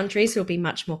your boundaries. It'll be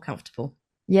much more comfortable.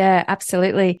 Yeah,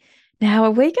 absolutely. Now,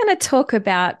 are we going to talk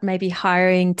about maybe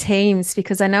hiring teams?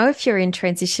 Because I know if you're in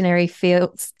transitionary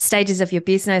stages of your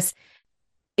business,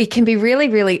 it can be really,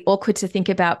 really awkward to think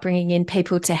about bringing in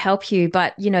people to help you.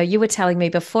 But, you were telling me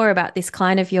before about this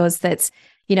client of yours that's,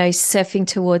 surfing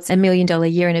towards $1 million a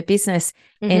year in a business,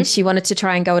 and she wanted to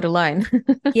try and go it alone.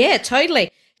 Yeah,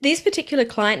 totally. This particular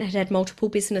client had multiple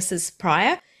businesses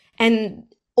prior, and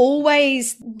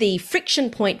always the friction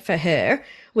point for her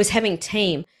was having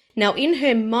team. Now, in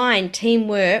her mind, team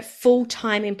were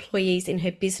full-time employees in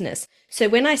her business. So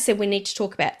when I said we need to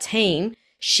talk about team,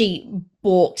 she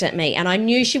balked at me, and I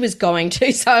knew she was going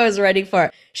to, so I was ready for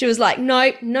it. She was like,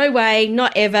 no way,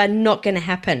 not ever, not going to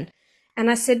happen.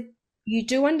 And I said, you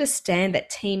do understand that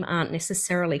team aren't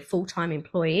necessarily full-time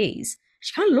employees.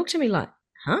 She kind of looked at me like,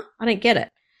 huh? I don't get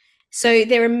it. So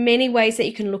there are many ways that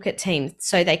you can look at teams.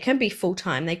 So they can be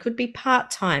full-time, they could be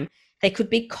part-time, they could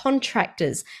be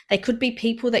contractors, they could be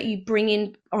people that you bring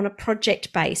in on a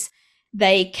project base.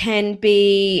 They can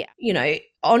be,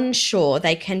 onshore,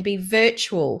 they can be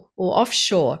virtual or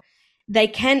offshore. They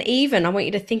can even, I want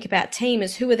you to think about team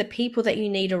as who are the people that you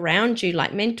need around you,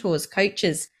 like mentors,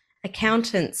 coaches,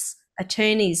 accountants,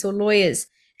 attorneys, or lawyers.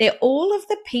 They're all of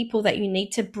the people that you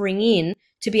need to bring in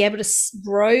to be able to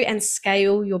grow and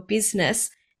scale your business.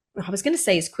 I was going to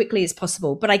say as quickly as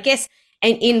possible, but I guess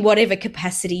and in whatever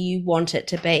capacity you want it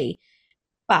to be.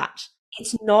 But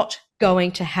it's not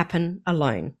going to happen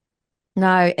alone.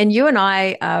 No, and you and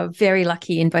I are very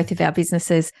lucky in both of our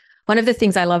businesses. One of the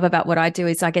things I love about what I do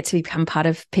is I get to become part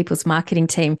of people's marketing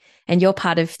team, and you're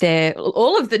part of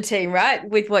all of the team, right?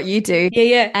 With what you do.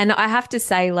 Yeah. And I have to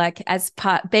say, like,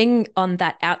 being on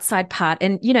that outside part,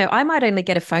 and, I might only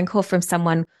get a phone call from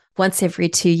someone once every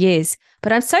 2 years,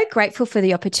 but I'm so grateful for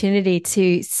the opportunity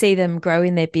to see them grow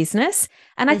in their business.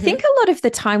 And I think a lot of the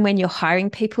time when you're hiring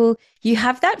people, you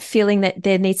have that feeling that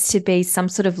there needs to be some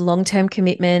sort of long-term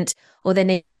commitment, or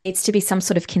there needs to be some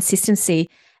sort of consistency.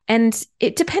 And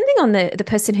it, depending on the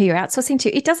person who you're outsourcing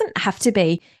to, it doesn't have to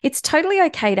be. It's totally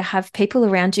okay to have people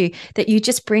around you that you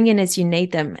just bring in as you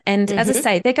need them. And as I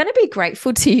say, they're going to be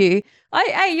grateful to you.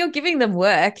 Hey, you're giving them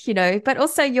work, you know, but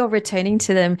also you're returning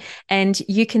to them and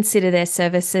you consider their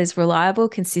services reliable,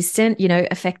 consistent, you know,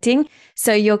 affecting.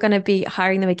 So you're going to be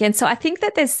hiring them again. So I think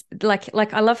that there's like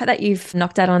I love that you've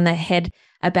knocked that on the head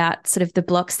about sort of the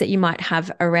blocks that you might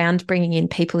have around bringing in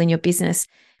people in your business,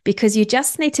 because you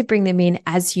just need to bring them in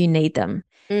as you need them.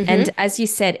 And as you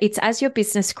said, it's as your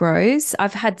business grows.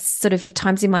 I've had sort of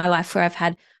times in my life where I've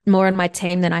had more on my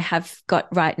team than I have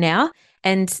got right now.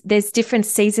 And there's different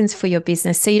seasons for your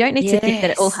business. So you don't need to think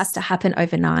that it all has to happen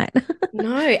overnight.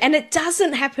 No, and it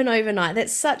doesn't happen overnight.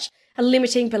 That's such a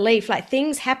limiting belief. Like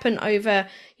things happen over,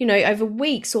 you know, over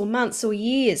weeks or months or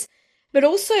years. But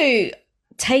also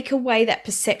take away that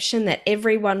perception that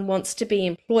everyone wants to be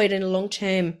employed in a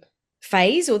long-term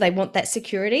phase, or they want that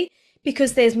security,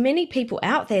 because there's many people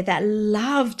out there that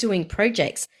love doing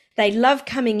projects. They love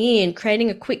coming in, creating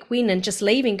a quick win and just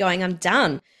leaving going, I'm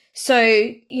done.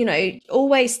 So, you know,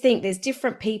 always think there's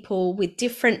different people with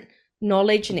different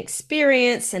knowledge and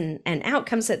experience and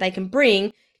outcomes that they can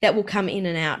bring that will come in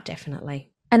and out, definitely.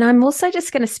 And I'm also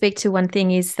just going to speak to one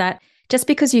thing, is that just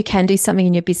because you can do something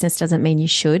in your business doesn't mean you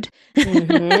should.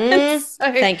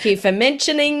 Thank you for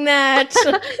mentioning that.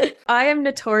 I am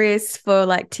notorious for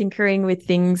like tinkering with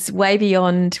things way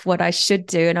beyond what I should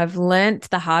do. And I've learnt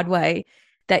the hard way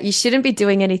that you shouldn't be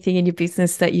doing anything in your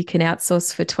business that you can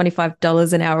outsource for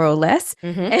 $25 an hour or less.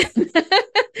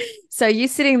 So you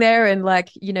sitting there and like,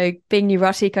 you know, being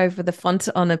neurotic over the font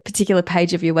on a particular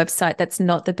page of your website, that's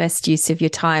not the best use of your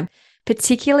time,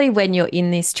 particularly when you're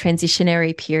in this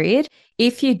transitionary period.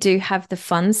 If you do have the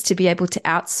funds to be able to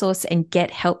outsource and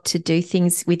get help to do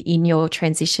things within your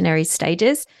transitionary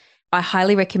stages, I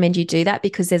highly recommend you do that,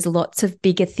 because there's lots of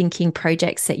bigger thinking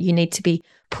projects that you need to be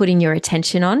putting your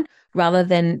attention on, rather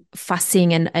than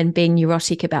fussing and being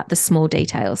neurotic about the small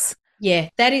details. Yeah,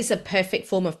 that is a perfect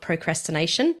form of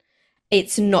procrastination.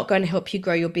 It's not going to help you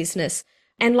grow your business.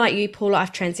 And like you, Paula,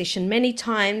 I've transitioned many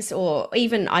times, or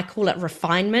even I call it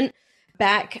refinement.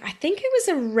 Back, I think it was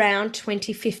around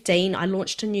 2015, I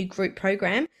launched a new group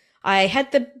program. I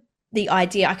had the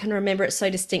idea, I can remember it so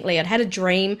distinctly. I'd had a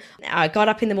dream. I got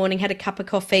up in the morning, had a cup of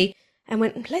coffee and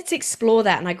went, let's explore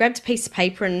that. And I grabbed a piece of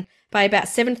paper, and by about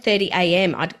 7:30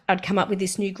 a.m., I'd come up with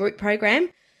this new group program.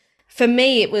 For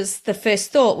me, it was, the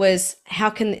first thought was, how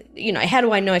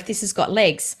do I know if this has got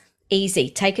legs? Easy,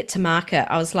 take it to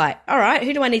market. I was like, all right,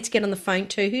 who do I need to get on the phone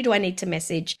to? Who do I need to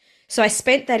message? So I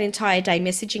spent that entire day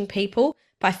messaging people.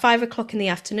 By 5 o'clock in the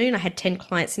afternoon, I had 10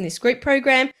 clients in this group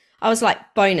program. I was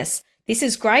like, bonus, this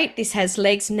is great. This has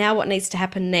legs. Now what needs to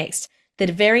happen next?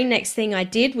 The very next thing I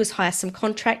did was hire some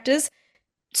contractors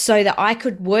so that I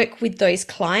could work with those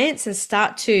clients and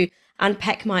start to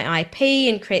unpack my IP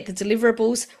and create the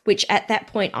deliverables, which at that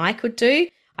point I could do.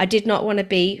 I did not want to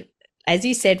be, as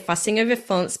you said, fussing over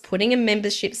fonts, putting a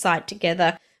membership site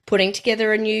together, putting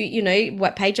together a new,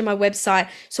 what page on my website.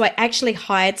 So I actually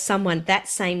hired someone that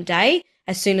same day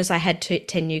as soon as I had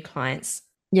 10 new clients.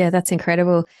 Yeah, that's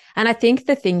incredible. And I think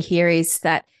the thing here is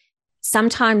that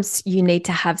sometimes you need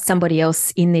to have somebody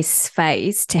else in this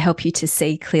phase to help you to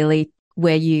see clearly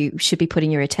where you should be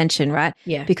putting your attention, right?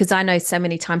 Yeah. Because I know so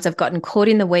many times I've gotten caught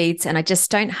in the weeds and I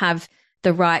just don't have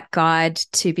the right guide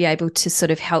to be able to sort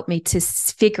of help me to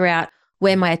figure out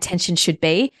where my attention should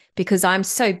be, because I'm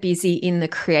so busy in the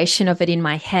creation of it in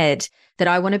my head that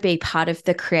I want to be part of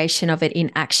the creation of it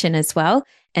in action as well.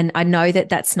 And I know that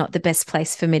that's not the best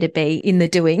place for me to be in the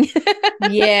doing.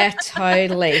 Yeah,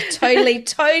 totally,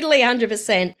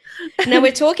 100%. Now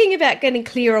we're talking about getting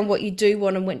clear on what you do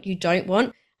want and what you don't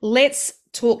want. Let's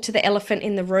talk to the elephant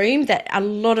in the room that a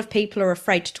lot of people are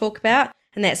afraid to talk about,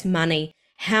 and that's money.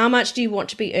 How much do you want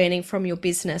to be earning from your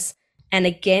business? And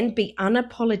again, be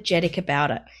unapologetic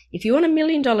about it. If you want $1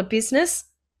 million business,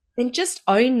 then just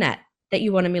own that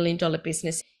you want $1 million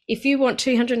business. If you want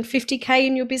 250K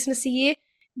in your business a year,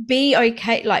 be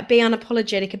okay, be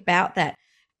unapologetic about that.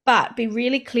 But be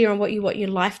really clear on what you want your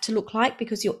life to look like,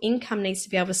 because your income needs to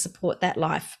be able to support that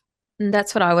life. And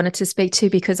that's what I wanted to speak to,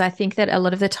 because I think that a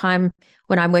lot of the time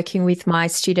when I'm working with my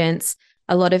students,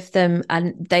 a lot of them,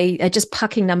 they are just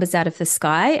plucking numbers out of the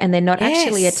sky, and they're not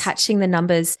actually attaching the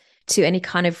numbers to any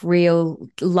kind of real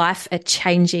life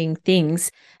changing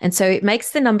things. And so it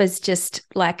makes the numbers just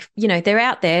they're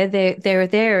out there, they're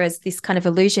there as this kind of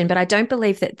illusion, but I don't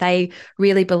believe that they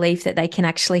really believe that they can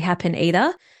actually happen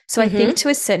either. So I think to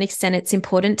a certain extent, it's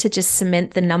important to just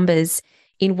cement the numbers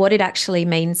in what it actually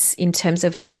means in terms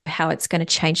of how it's going to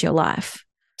change your life.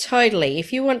 Totally.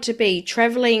 If you want to be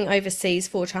traveling overseas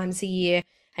 4 times a year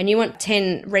and you want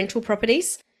 10 rental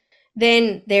properties,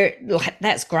 then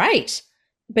that's great.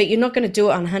 But you're not going to do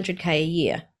it on 100K a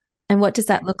year. And what does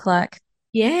that look like?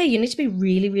 Yeah, you need to be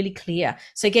really, really clear.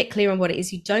 So get clear on what it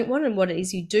is you don't want and what it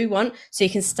is you do want so you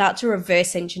can start to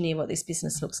reverse engineer what this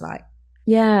business looks like.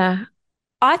 Yeah.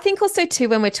 I think also too,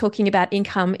 when we're talking about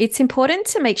income, it's important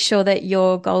to make sure that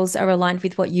your goals are aligned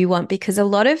with what you want, because a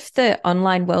lot of the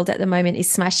online world at the moment is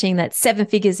smashing that 7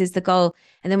 figures is the goal.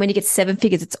 And then when you get 7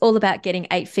 figures, it's all about getting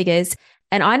 8 figures.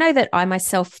 And I know that I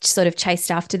myself sort of chased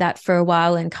after that for a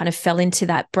while and kind of fell into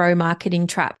that bro marketing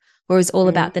trap where it was all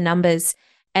about the numbers.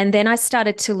 And then I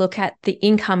started to look at the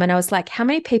income and I was like, how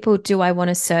many people do I want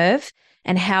to serve?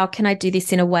 And how can I do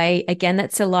this in a way, again,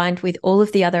 that's aligned with all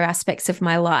of the other aspects of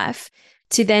my life,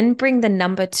 to then bring the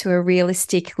number to a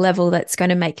realistic level that's going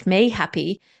to make me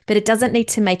happy, but it doesn't need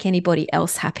to make anybody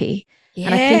else happy. Yes.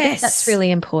 And I think that that's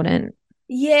really important.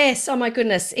 Yes. Oh my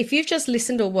goodness. If you've just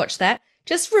listened or watched that,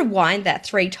 just rewind that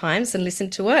 3 times and listen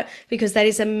to it, because that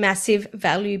is a massive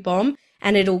value bomb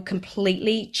and it'll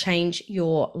completely change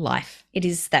your life. It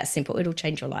is that simple. It'll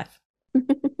change your life.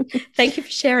 Thank you for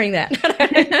sharing that.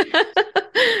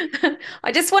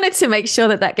 I just wanted to make sure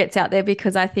that that gets out there,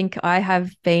 because I think I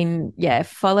have been,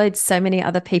 followed so many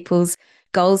other people's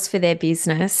goals for their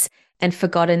business and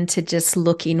forgotten to just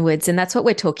look inwards. And that's what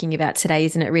we're talking about today,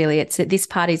 isn't it? Really, it's that this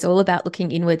part is all about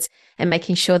looking inwards and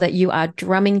making sure that you are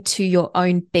drumming to your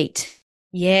own beat.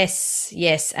 Yes,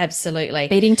 absolutely.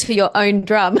 Beating to your own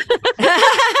drum.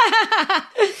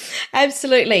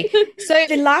 Absolutely. So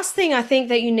the last thing I think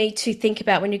that you need to think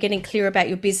about when you're getting clear about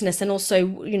your business, and also,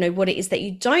 what it is that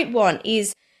you don't want,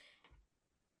 is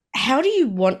how do you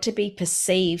want to be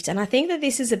perceived? And I think that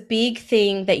this is a big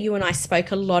thing that you and I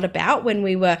spoke a lot about when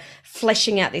we were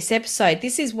fleshing out this episode.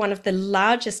 This is one of the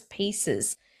largest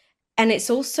pieces. And it's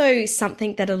also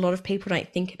something that a lot of people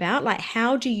don't think about. Like,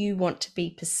 how do you want to be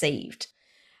perceived?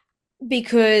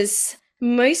 Because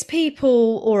most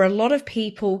people, or a lot of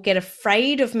people, get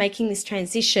afraid of making this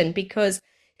transition because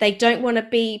they don't want to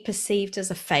be perceived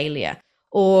as a failure,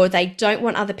 or they don't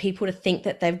want other people to think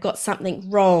that they've got something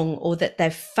wrong, or that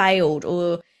they've failed,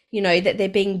 or, that they're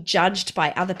being judged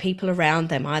by other people around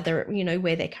them, either,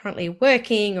 where they're currently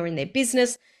working or in their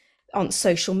business, on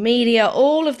social media,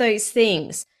 all of those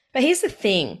things. But here's the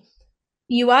thing.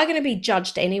 You are going to be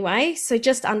judged anyway, so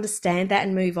just understand that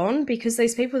and move on, because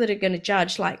those people that are going to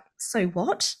judge, like, so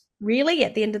what? Really,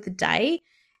 at the end of the day,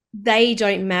 they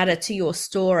don't matter to your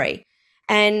story.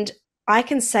 And I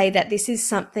can say that this is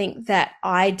something that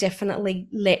I definitely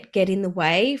let get in the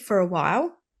way for a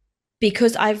while,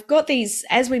 because I've got these,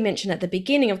 as we mentioned at the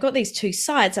beginning, I've got these 2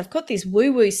 sides. I've got this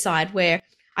woo-woo side where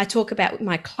I talk about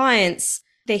my clients,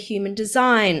 their human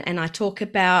design, and I talk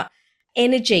about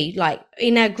energy. Like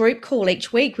in our group call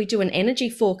each week, we do an energy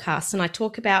forecast, and I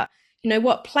talk about,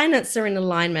 what planets are in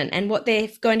alignment and what they're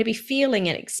going to be feeling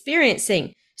and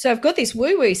experiencing. So I've got this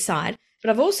woo-woo side,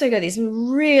 but I've also got this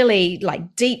really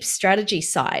like deep strategy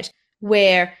side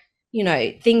where,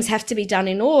 things have to be done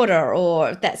in order,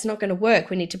 or that's not going to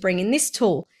work. We need to bring in this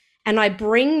tool. And I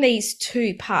bring these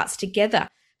 2 parts together.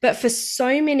 But for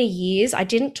so many years, I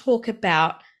didn't talk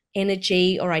about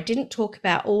energy, or I didn't talk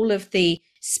about all of the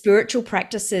spiritual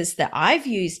practices that I've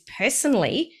used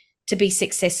personally to be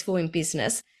successful in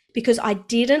business, because I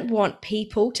didn't want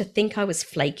people to think I was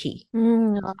flaky.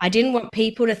 I didn't want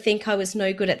people to think I was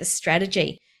no good at the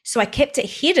strategy. So I kept it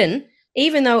hidden,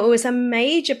 even though it was a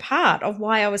major part of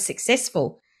why I was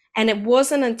successful. And it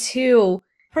wasn't until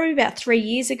probably about 3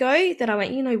 years ago that I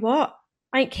went, you know what?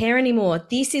 I don't care anymore.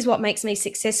 This is what makes me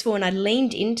successful. And I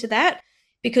leaned into that,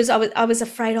 because I was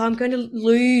afraid, I'm going to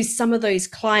lose some of those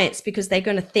clients because they're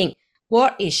going to think,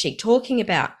 what is she talking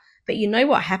about? But you know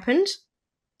what happened?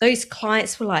 Those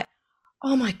clients were like,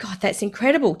 oh my God, that's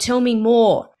incredible. Tell me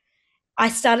more. I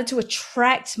started to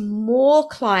attract more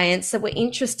clients that were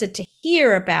interested to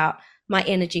hear about my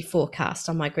energy forecast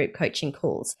on my group coaching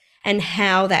calls, and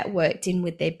how that worked in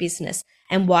with their business,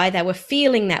 and why they were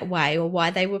feeling that way, or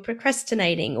why they were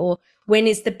procrastinating, or when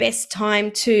is the best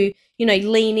time to,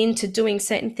 lean into doing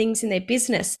certain things in their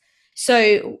business.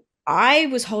 So I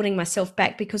was holding myself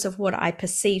back because of what I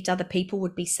perceived other people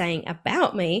would be saying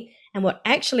about me. And what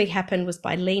actually happened was,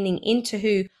 by leaning into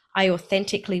who I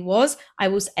authentically was, I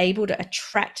was able to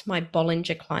attract my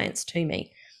Bollinger clients to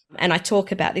me. And I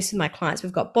talk about this with my clients.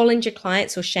 We've got Bollinger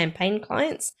clients, or champagne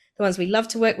clients, the ones we love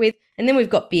to work with. And then we've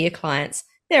got beer clients.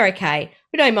 They're okay.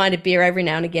 We don't mind a beer every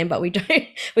now and again, but we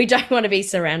don't want to be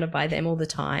surrounded by them all the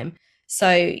time.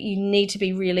 So you need to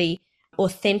be really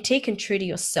authentic and true to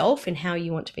yourself in how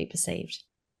you want to be perceived.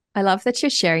 I love that you're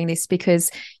sharing this,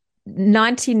 because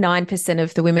 99%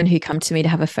 of the women who come to me to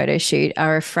have a photo shoot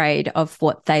are afraid of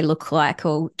what they look like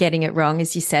or getting it wrong,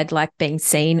 as you said, like being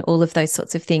seen, all of those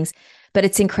sorts of things. But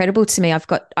it's incredible to me.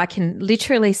 I can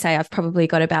literally say I've probably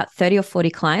got about 30 or 40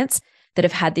 clients that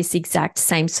have had this exact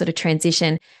same sort of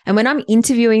transition. And when I'm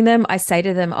interviewing them, I say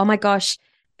to them, oh my gosh,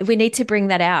 we need to bring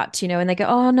that out, and they go,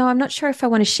 oh no, I'm not sure if I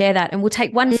want to share that. And we'll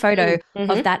take one photo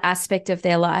of that aspect of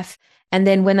their life. And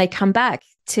then when they come back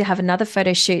to have another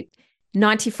photo shoot,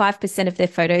 95% of their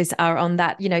photos are on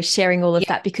that, sharing all of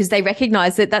that, because they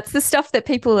recognize that that's the stuff that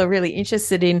people are really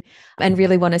interested in and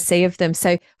really want to see of them.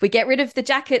 So we get rid of the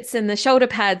jackets and the shoulder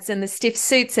pads and the stiff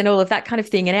suits and all of that kind of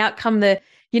thing. And out come the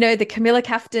Camilla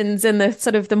caftans and the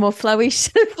sort of the more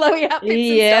flowy outfits.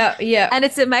 Yeah. Yeah. And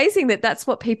it's amazing that that's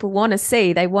what people want to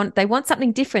see. They want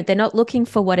something different. They're not looking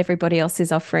for what everybody else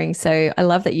is offering. So I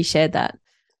love that you shared that.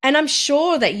 And I'm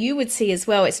sure that you would see as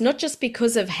well, it's not just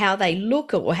because of how they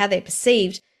look or how they're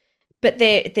perceived, but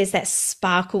there's that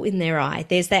sparkle in their eye.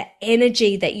 There's that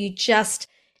energy that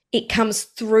it comes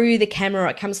through the camera,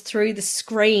 it comes through the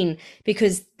screen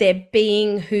because they're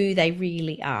being who they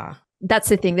really are. That's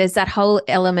the thing. There's that whole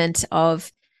element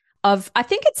of I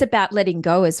think it's about letting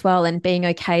go as well and being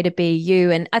okay to be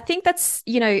you. And I think that's,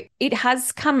 it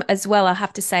has come as well, I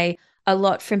have to say, a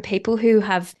lot from people who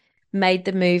have made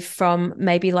the move from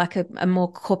maybe like a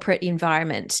more corporate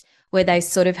environment where they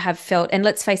sort of have felt, and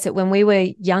let's face it, when we were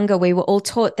younger, we were all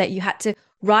taught that you had to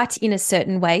write in a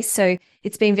certain way. So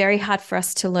it's been very hard for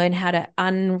us to learn how to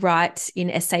unwrite in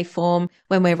essay form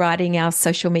when we're writing our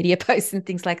social media posts and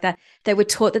things like that. They were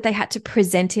taught that they had to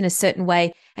present in a certain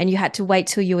way and you had to wait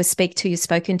till you were you're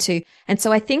spoken to. And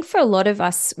so I think for a lot of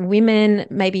us women,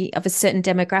 maybe of a certain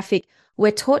demographic,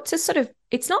 we're taught to sort of,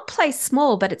 it's not play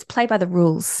small, but it's play by the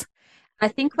rules. I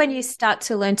think when you start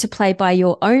to learn to play by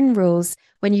your own rules,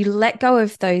 when you let go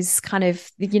of those kind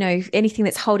of, anything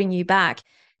that's holding you back,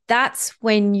 that's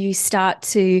when you start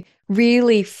to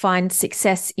really find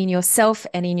success in yourself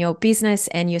and in your business,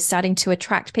 and you're starting to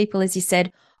attract people, as you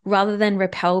said, rather than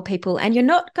repel people. And you're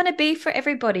not going to be for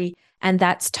everybody, and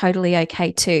that's totally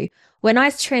okay too. When I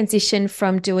transitioned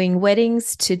from doing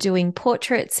weddings to doing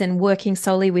portraits and working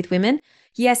solely with women,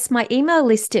 yes, my email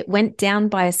list, it went down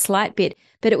by a slight bit,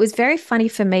 but it was very funny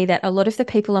for me that a lot of the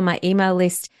people on my email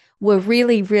list were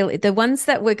really, really, the ones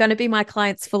that were going to be my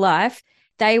clients for life,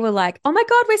 they were like, oh my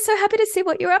God, we're so happy to see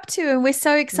what you're up to and we're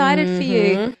so excited for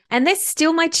you. And they're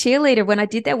still my cheerleader when I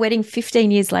did their wedding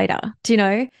 15 years later, do you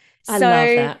know? I love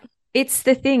that. It's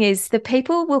the thing is the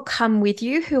people will come with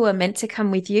you who are meant to come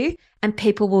with you, and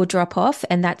people will drop off,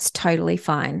 and that's totally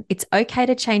fine. It's okay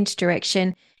to change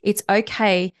direction. It's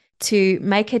okay to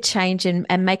make a change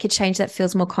and make a change that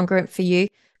feels more congruent for you.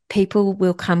 People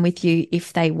will come with you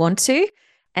if they want to,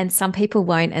 and some people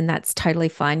won't, and that's totally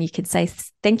fine. You can say,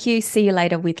 thank you, see you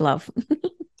later, with love.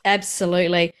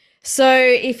 Absolutely. So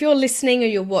if you're listening or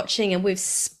you're watching and we've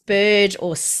spurred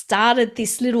or started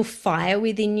this little fire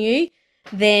within you,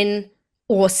 then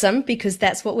awesome, because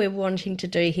that's what we're wanting to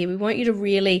do here. We want you to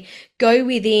really go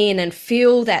within and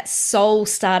feel that soul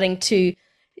starting to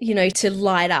to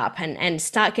light up and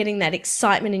start getting that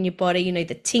excitement in your body,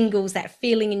 the tingles, that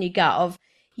feeling in your gut of,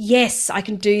 yes, I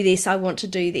can do this. I want to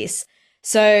do this.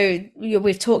 So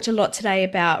we've talked a lot today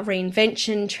about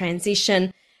reinvention,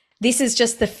 transition. This is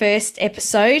just the first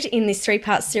episode in this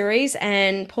 3-part series.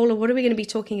 And Paula, what are we going to be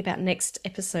talking about next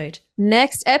episode?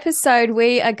 Next episode,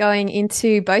 we are going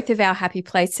into both of our happy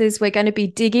places. We're going to be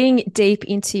digging deep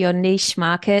into your niche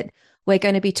market. We're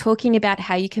going to be talking about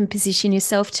how you can position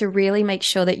yourself to really make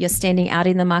sure that you're standing out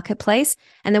in the marketplace.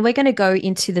 And then we're going to go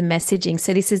into the messaging.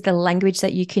 So this is the language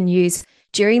that you can use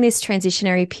during this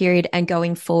transitionary period and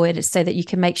going forward, so that you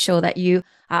can make sure that you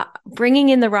are bringing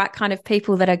in the right kind of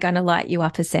people that are going to light you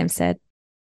up, as Sam said.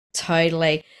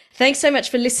 Totally. Thanks so much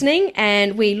for listening,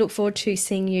 and we look forward to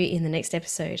seeing you in the next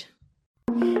episode.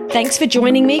 Thanks for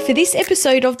joining me for this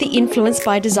episode of the Influence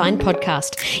by Design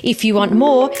podcast. If you want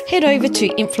more, head over to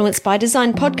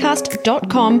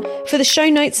influencebydesignpodcast.com for the show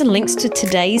notes and links to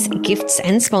today's gifts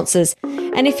and sponsors.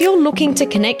 And if you're looking to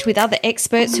connect with other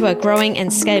experts who are growing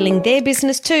and scaling their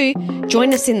business too,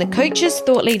 join us in the Coaches,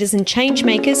 Thought Leaders and Change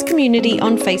Makers community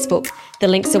on Facebook. The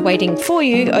links are waiting for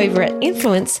you over at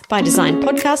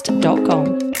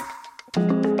influencebydesignpodcast.com.